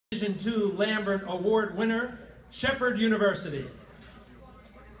Division II Lambert Award winner, Shepherd University.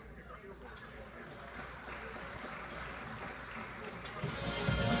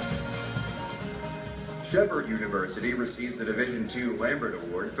 Shepherd University receives the Division II Lambert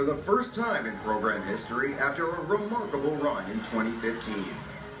Award for the first time in program history after a remarkable run in 2015.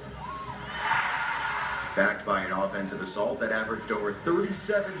 Backed by an offensive assault that averaged over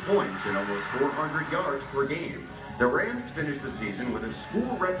 37 points and almost 400 yards per game, the Rams finished the season with a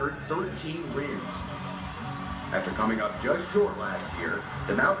school record 13 wins. After coming up just short last year,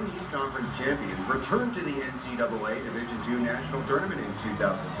 the Mountain East Conference champions returned to the NCAA Division II National Tournament in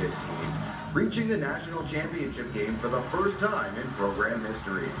 2015, reaching the national championship game for the first time in program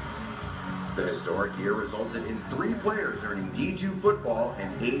history. The historic year resulted in 3 players earning D2 football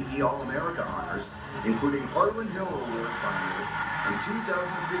and AP All-America honors, including Harlan Hill Award finalist and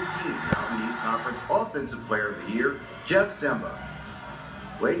 2015 Mountain East Conference Offensive Player of the Year, Jeff Semba.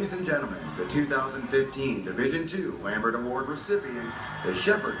 Ladies and gentlemen, the 2015 Division II Lambert Award recipient, the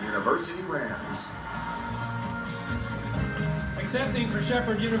Shepherd University Rams. Accepting for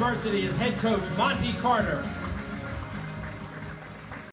Shepherd University is head coach Monty Carter.